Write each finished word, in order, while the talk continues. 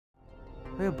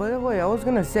Hey, by the way, I was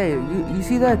gonna say, you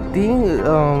see that thing?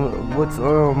 What's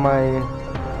my?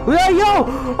 Yeah, yo!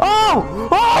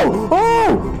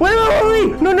 Oh!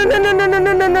 Wait! No!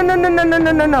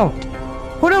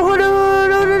 Hold on!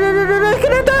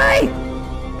 Can I die?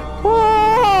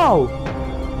 Whoa!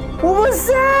 What was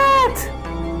that?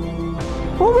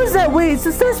 What was that? Wait,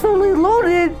 successfully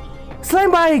loaded. Slain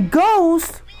by a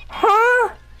ghost?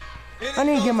 Huh? I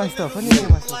need to get my stuff.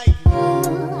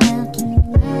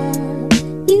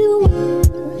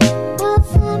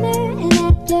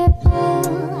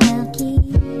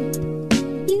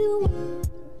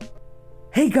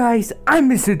 Hey guys, I'm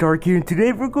MrDark here, and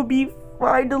today we're gonna be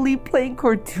finally playing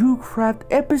CartoonCraft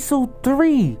episode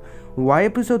 3. Why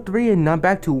episode 3 and not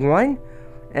back to 1?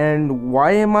 And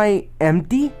why am I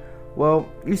empty? Well,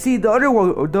 you see, the other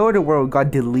world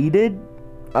got deleted.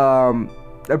 I'm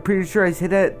pretty sure I said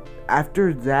that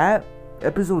after that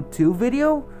episode 2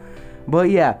 video. But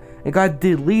yeah, it got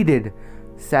deleted,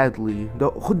 sadly.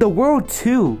 The world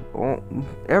 2,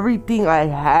 everything I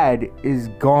had is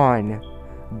gone,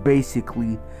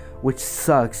 basically, which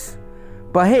sucks.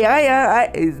 But hey,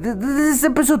 this is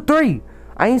episode 3.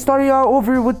 I ain't starting all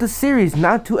over with the series,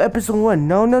 not to episode 1.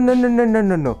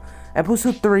 No.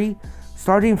 Episode 3,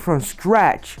 starting from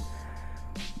scratch.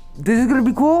 This is gonna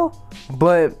be cool,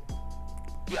 but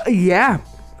yeah.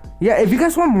 If you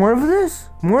guys want more of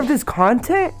this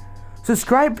content,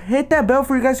 subscribe, hit that bell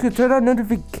for you guys to turn on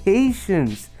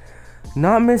notifications,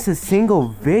 not miss a single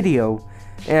video.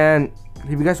 And if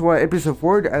you guys want episode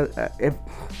 4,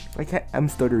 I'm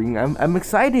stuttering. I'm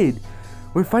excited.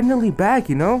 We're finally back,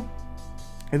 you know.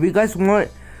 If you guys want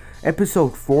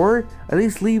episode 4, at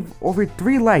least leave over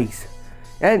 3 likes.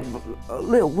 And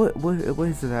what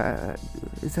is that?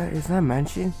 Is that a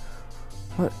mansion?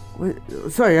 What?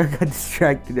 Sorry, I got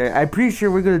distracted. I'm pretty sure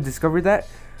we're gonna discover that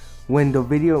when the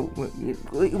video. When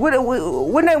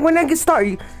I get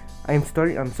started. I'm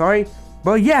sorry,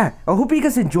 but yeah. I hope you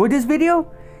guys enjoyed this video.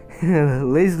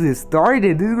 Let's get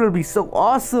started. This is gonna be so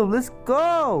awesome. Let's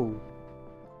go.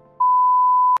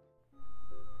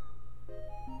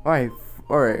 All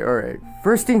right.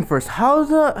 First thing first.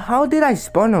 How did I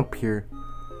spawn up here?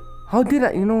 How did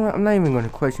I? You know what? I'm not even gonna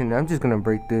question it. I'm just gonna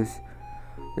break this.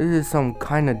 This is some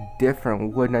kind of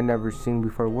different wood I never seen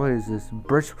before. What is this?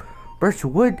 Birch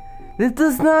wood? This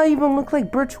does not even look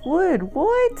like birch wood.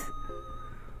 What?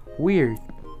 Weird.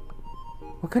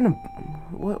 What kind of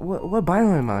what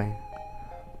biome am I?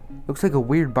 Looks like a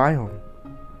weird biome.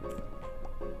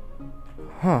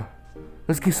 Huh.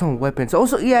 Let's get some weapons.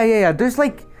 Also, yeah. There's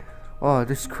like, oh,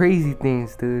 there's crazy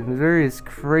things, dude. There is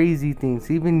crazy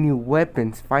things. Even new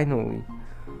weapons, finally.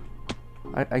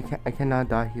 I cannot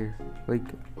die here. Like,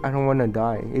 I don't want to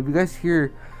die. If you guys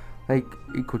hear like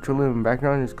a controller in the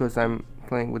background, it's because I'm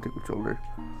playing with the controller.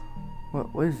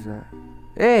 What is that?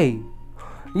 Hey,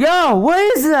 yo, what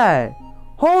is that?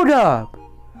 Hold up.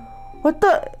 What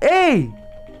the? Hey,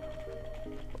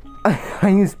 I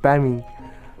ain't spamming.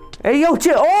 Hey, yo,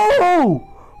 chill. Oh,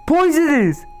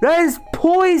 poisonous. That is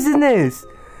poisonous.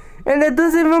 And it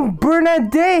doesn't even burn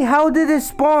that day. How did it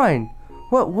spawn?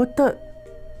 What the?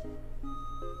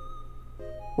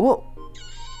 What?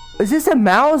 Is this a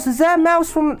mouse? Is that a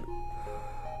mouse from?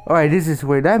 Alright, this is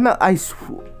weird. That mouse.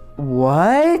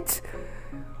 What?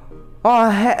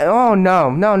 Oh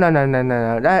no.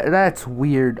 That's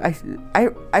weird. I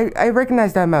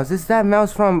recognize that mouse. This is that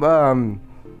mouse from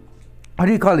how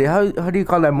do you call it? How do you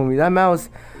call that movie? That mouse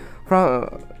from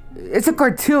it's a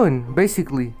cartoon,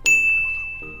 basically.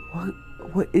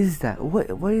 What is that?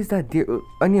 What is that, dear?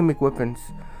 I need to make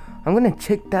weapons. I'm gonna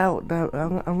check out that.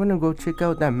 I'm gonna go check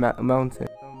out that mountain.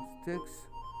 Some sticks.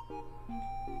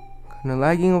 Kinda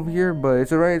lagging over here, but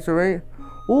it's alright.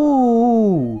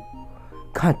 Ooh,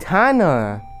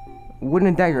 katana,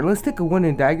 wooden dagger. Let's take a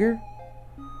wooden dagger.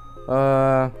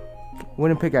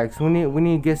 Wooden pickaxe. We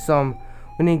need to get some.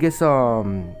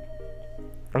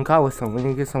 Cobblestone. We need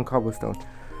to get some cobblestone.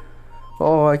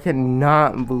 Oh, I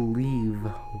cannot believe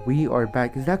we are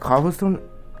back. Is that cobblestone?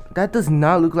 That does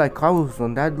not look like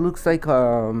cobblestone. That looks like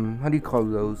how do you call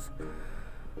those?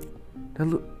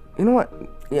 You know what?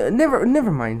 Yeah, never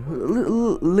mind.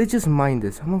 Let's just mind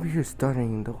this. I'm over here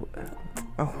stuttering the whole.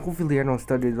 Hopefully I don't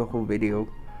stutter the whole video.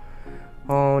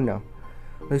 Oh no.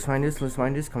 Let's find this.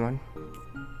 Come on.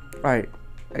 All right.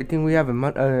 I think we have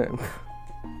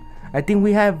I think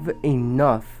we have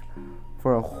enough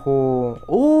for a whole.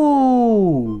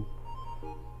 Oh.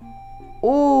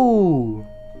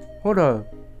 Hold up.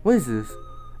 What is this?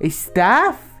 A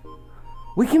staff?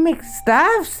 We can make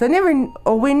staffs?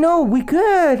 Oh wait, no, we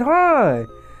could, huh?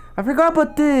 I forgot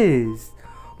about this.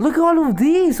 Look at all of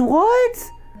these.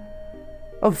 What?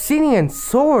 Obsidian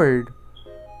sword.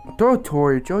 Throw a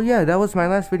torch. Oh yeah, that was my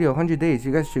last video, 100 days.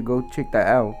 You guys should go check that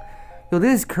out. Yo,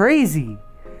 this is crazy.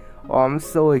 Oh, I'm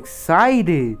so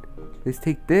excited. Let's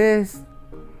take this.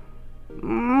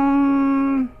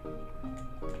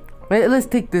 Let's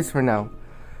take this for now.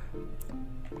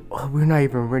 Oh, we're not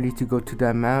even ready to go to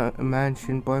that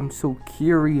mansion, but I'm so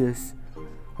curious.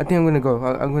 I think I'm gonna go.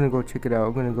 I'm gonna go check it out.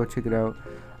 I'm gonna go check it out.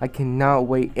 I cannot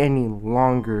wait any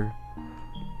longer.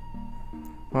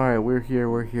 Alright, we're here.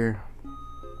 We're here.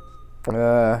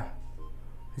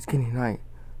 It's getting night.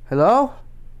 Hello?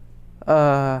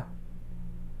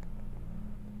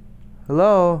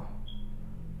 Hello?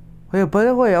 Wait, by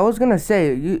the way, I was gonna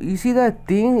say, you see that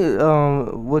thing?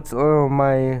 What's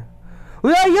my...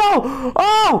 Yeah, yo!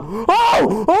 Oh!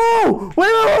 Oh! Oh!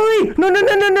 Wait! No!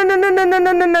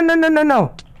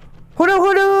 Hold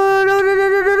on!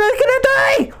 I'm gonna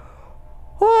die!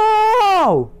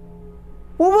 Oh!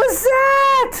 What was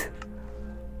that?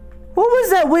 What was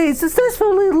that? Wait,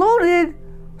 successfully loaded?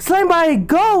 Slain by a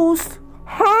ghost?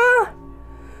 Huh?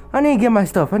 I need to get my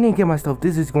stuff.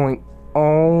 This is going...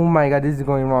 Oh my god, this is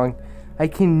going wrong. I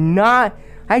cannot...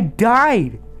 I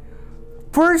died.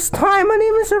 First time I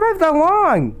didn't even survive that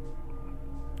long.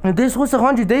 If this was a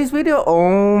 100 days video,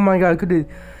 oh my god,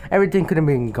 everything could have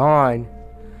been gone.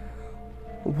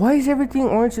 Why is everything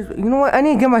orange? You know what? I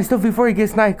need to get my stuff before it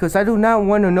gets night, because I do not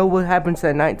want to know what happens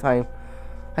at nighttime.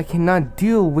 I cannot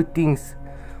deal with things.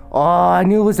 Oh, I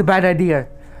knew it was a bad idea.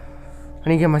 I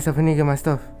need to get my stuff.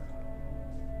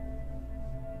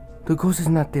 The ghost is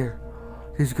not there.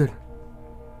 This is good.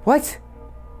 What?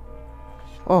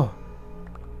 Oh,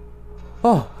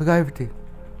 I got everything.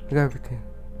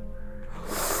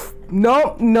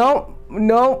 No,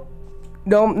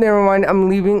 never mind. I'm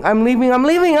leaving. Oh,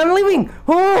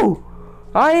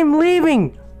 I am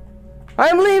leaving.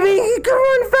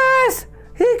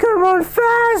 He can run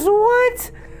fast.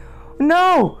 What?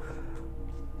 No.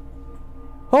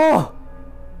 Oh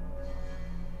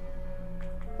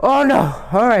no.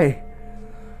 All right.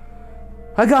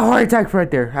 I got a heart attack right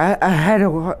there. I had a...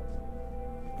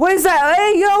 What is that?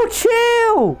 Hey, yo,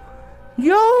 chill.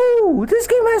 Yo, this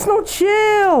game has no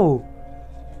chill.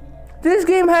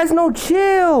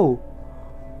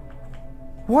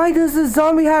 Why does the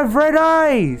zombie have red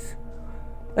eyes?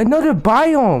 Another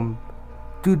biome.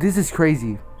 Dude, this is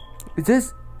crazy.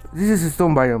 This is a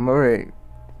stone biome. Alright.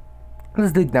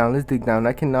 Let's dig down.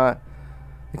 I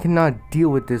cannot deal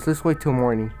with this. Let's wait till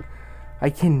morning.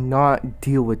 I cannot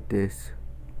deal with this.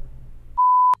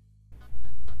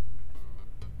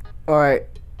 Alright.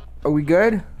 Are we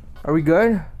good?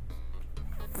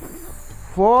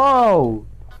 Whoa!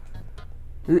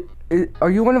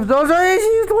 Are you one of those? Or is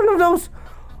he one of those?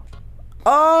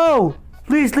 Oh!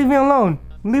 Please leave me alone.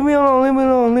 Leave me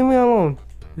alone.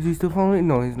 Is he still following me?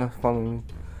 No, he's not following me.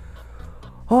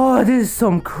 Oh, this is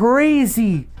some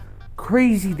crazy.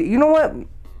 You know what? I'm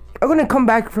gonna come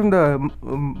back from the.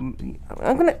 I'm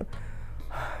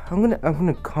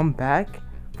gonna come back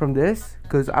from this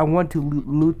because I want to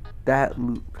loot that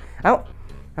loot.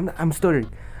 I'm stuttering.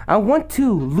 I want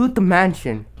to loot the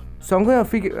mansion, so I'm gonna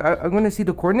I'm gonna see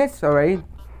the coordinates. All right,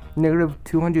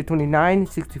 -229,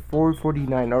 64,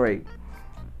 49. All right.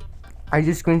 I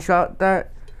just screenshot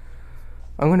that.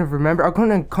 I'm gonna remember. I'm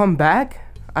gonna come back.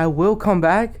 I will come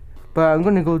back, but I'm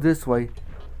gonna go this way.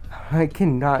 I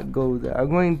cannot go there. I'm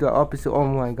going the opposite. Oh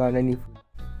my god, I need food.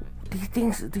 These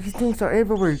things are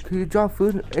everywhere. Can you drop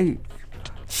food? Hey,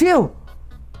 chill.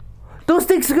 Those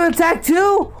things are gonna attack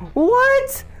too?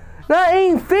 What? That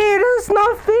ain't fair. That's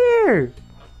not fair.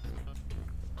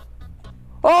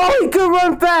 Oh, he could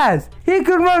run fast.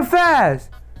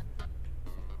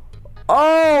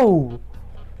 Oh,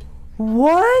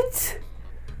 what?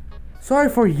 Sorry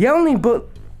for yelling, but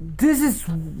this is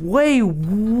way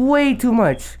too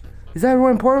much. Is that a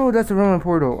ruined portal? That's a ruined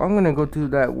portal. I'm gonna go to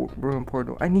that ruined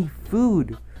portal. I need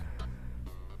food.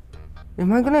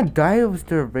 Am I gonna die of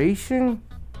starvation?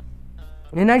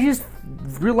 And I just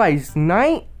realized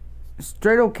night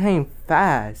straight up came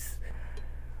fast.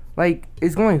 Like,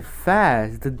 it's going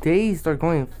fast. The days are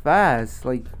going fast.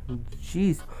 Like,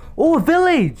 jeez. Oh, a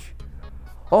village!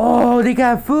 Oh, they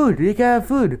got food.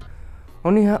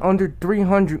 Only under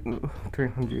 300.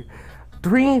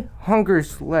 3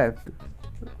 hungers left.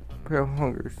 Pair of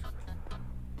hungers.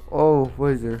 Oh,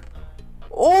 what is there?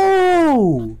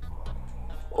 Oh!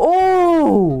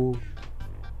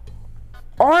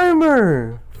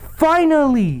 Armor!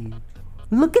 Finally!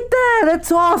 Look at that!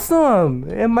 That's awesome!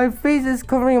 And my face is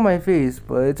covering my face,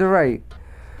 but it's alright.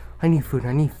 I need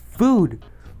food.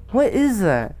 What is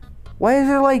that? Why is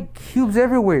there like cubes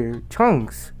everywhere?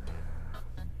 Chunks.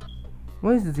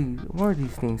 What are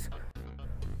these things?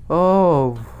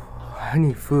 Oh, I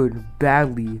need food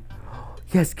badly.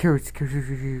 Yes, carrots,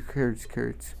 carrots.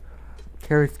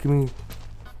 Carrots, give me.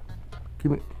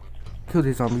 Kill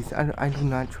these zombies. I do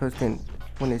not trust them.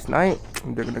 When it's night,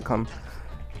 they're gonna come.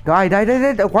 Die.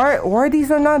 Why are these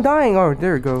not dying? Oh,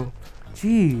 there we go.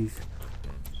 Jeez.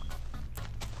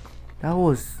 That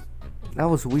was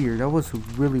weird. That was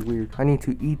really weird. I need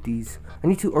to eat these. I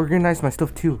need to organize my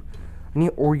stuff too.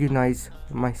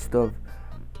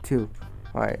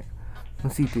 Alright.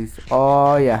 Let's eat these.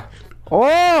 Oh yeah.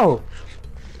 Oh!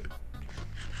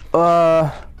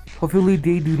 Hopefully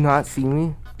they do not see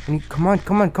me. Come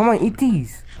on, eat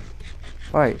these.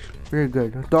 Alright, very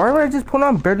good. The armor I just put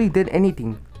on barely did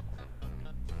anything.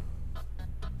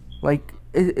 Like,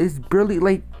 it's barely,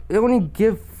 like, it only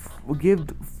give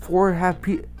 4.5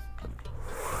 p.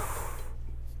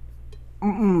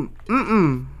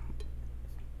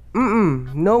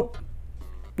 Nope.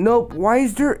 Why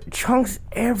is there chunks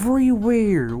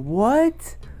everywhere?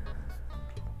 What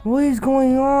is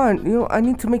going on? You know, I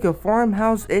need to make a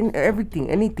farmhouse and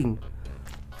anything.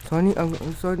 So I'm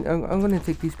gonna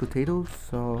take these potatoes.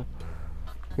 So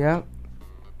yeah,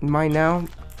 mine now.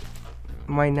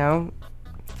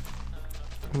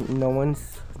 No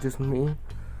one's, just me.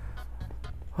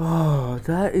 Oh,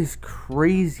 that is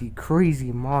crazy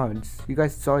mods. You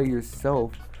guys saw it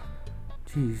yourself.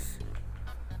 Jeez.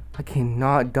 I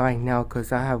cannot die now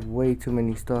because I have way too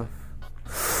many stuff.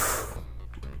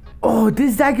 Oh,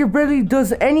 this dagger barely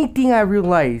does anything, I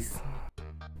realize.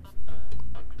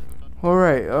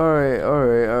 Alright.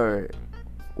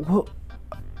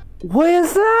 What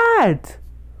is that?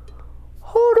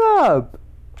 Hold up.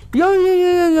 Yo,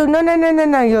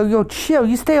 no, yo, chill,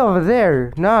 you stay over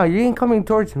there. No, you ain't coming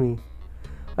towards me.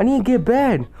 I need to get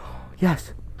bed.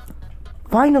 Yes.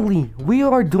 Finally, we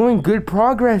are doing good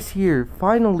progress here.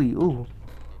 Finally. Ooh.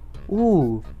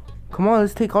 Come on,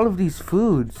 let's take all of these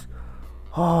foods.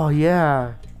 Oh,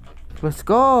 yeah. Let's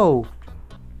go.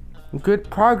 Good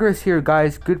progress here,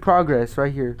 guys. Good progress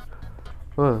right here.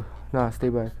 Oh, nah, stay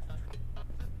back.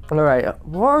 Alright,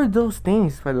 what are those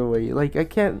things, by the way? Like, I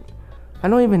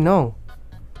don't even know.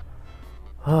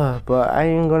 But I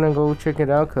ain't gonna go check it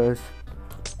out, cause...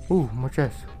 Ooh, more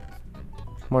chests.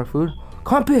 More food.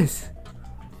 Compass!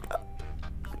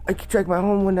 I can track my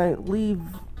home when I leave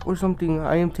or something.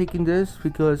 I am taking this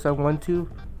because I want to.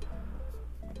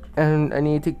 And I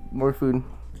need to take more food.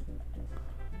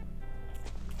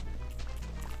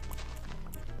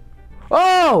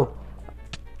 Oh!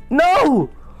 No!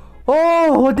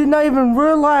 Oh, I did not even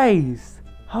realize.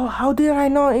 How did I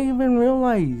not even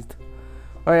realize?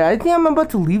 Alright, I think I'm about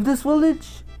to leave this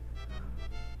village.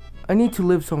 I need to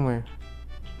live somewhere.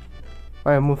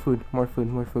 Alright, more food.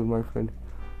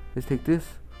 Let's take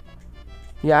this.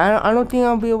 Yeah, I don't think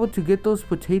I'll be able to get those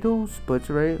potatoes, but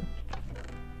right.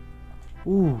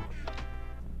 Ooh.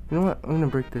 You know what? I'm gonna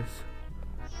break this.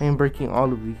 I am breaking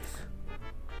all of these.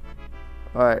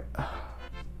 Alright.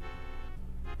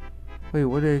 Wait,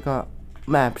 what do they got?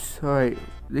 Maps. Alright.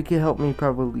 They can help me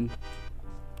probably.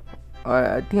 Alright,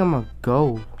 I think I'm gonna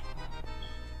go.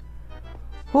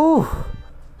 Ooh.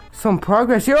 Some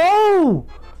progress here. Oh!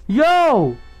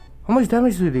 Yo! How much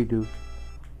damage do they do?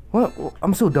 What?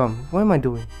 I'm so dumb. What am I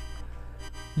doing?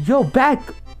 Yo, back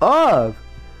up!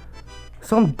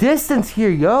 Some distance here,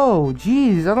 yo.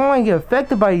 Jeez, I don't want to get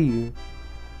affected by you.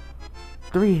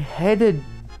 Three-headed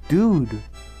dude.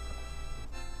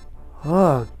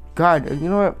 Oh, God. You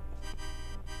know what?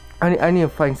 I need to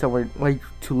find somewhere, like,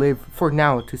 to live for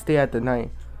now. To stay at the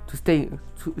night. To stay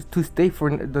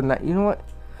for the night. You know what?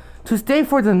 To stay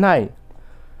for the night.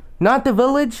 Not the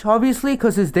village, obviously,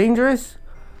 because it's dangerous.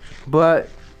 But...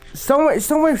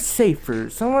 somewhere safer,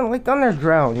 somewhere like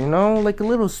underground, you know, like a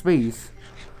little space.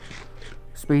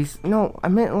 No, I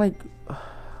meant like,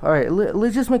 all right,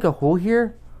 let's just make a hole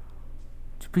here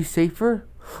to be safer.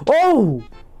 Oh,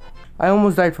 I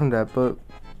almost died from that, but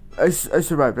I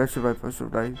survived. I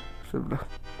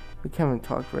can't even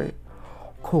talk, right?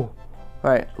 Cool.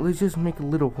 All right, let's just make a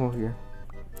little hole here.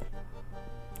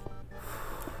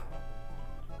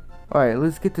 All right,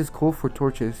 let's get this coal for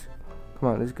torches. Come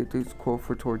on, let's get this coal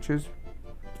for torches.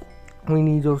 We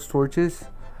need those torches.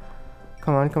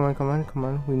 Come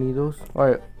on. We need those.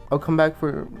 Alright, I'll come back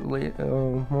for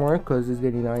more because it's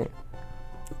getting night.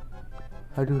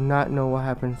 I do not know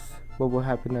what will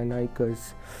happen at night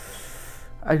because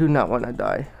I do not want to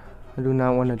die. I don't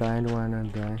want to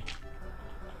die.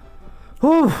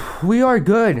 Whew, we are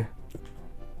good.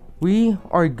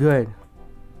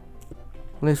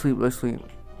 Let's sleep.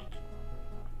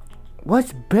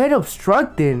 What's bed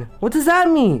obstructed? What does that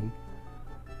mean?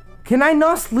 Can I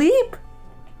not sleep?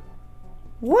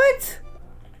 What?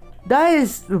 That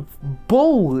is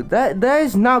bold. That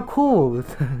is not cool.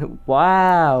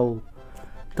 Wow.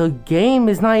 The game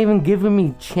is not even giving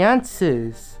me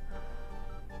chances.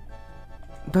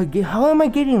 How am I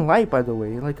getting light, by the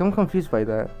way? Like, I'm confused by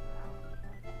that.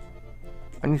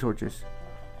 I need torches.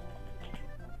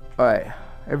 Alright,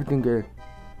 everything good.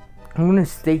 I'm gonna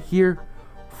stay here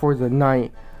for the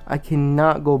night. I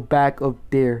cannot go back up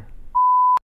there.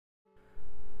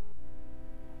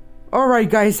 Alright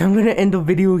guys, I'm gonna end the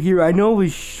video here. I know it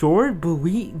was short, but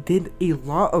we did a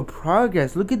lot of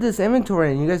progress. Look at this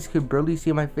inventory, and you guys could barely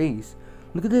see my face.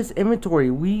 Look at this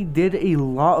inventory. We did a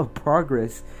lot of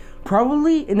progress.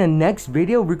 Probably in the next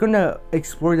video, we're gonna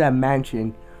explore that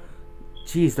mansion.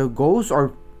 Jeez, the ghosts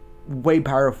are way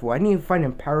powerful. I need to find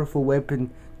a powerful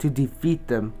weapon to defeat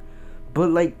them. But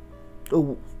like,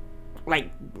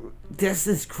 this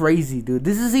is crazy, dude.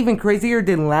 This is even crazier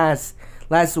than last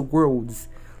worlds.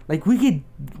 Like,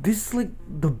 this is like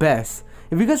the best.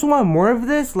 If you guys want more of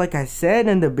this, like I said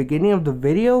in the beginning of the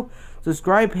video,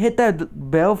 subscribe, hit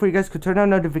that bell for you guys to turn on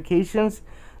notifications,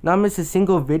 not miss a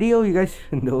single video. You guys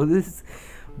should know this.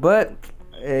 But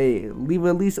hey, leave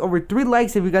at least over 3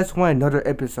 likes if you guys want another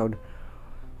episode.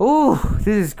 Oh,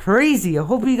 this is crazy. I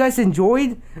hope you guys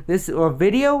enjoyed this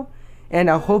video, and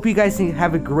I hope you guys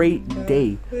have a great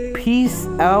day. Peace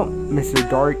out, Mr.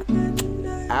 Dark.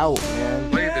 Out,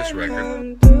 man. Play this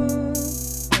record.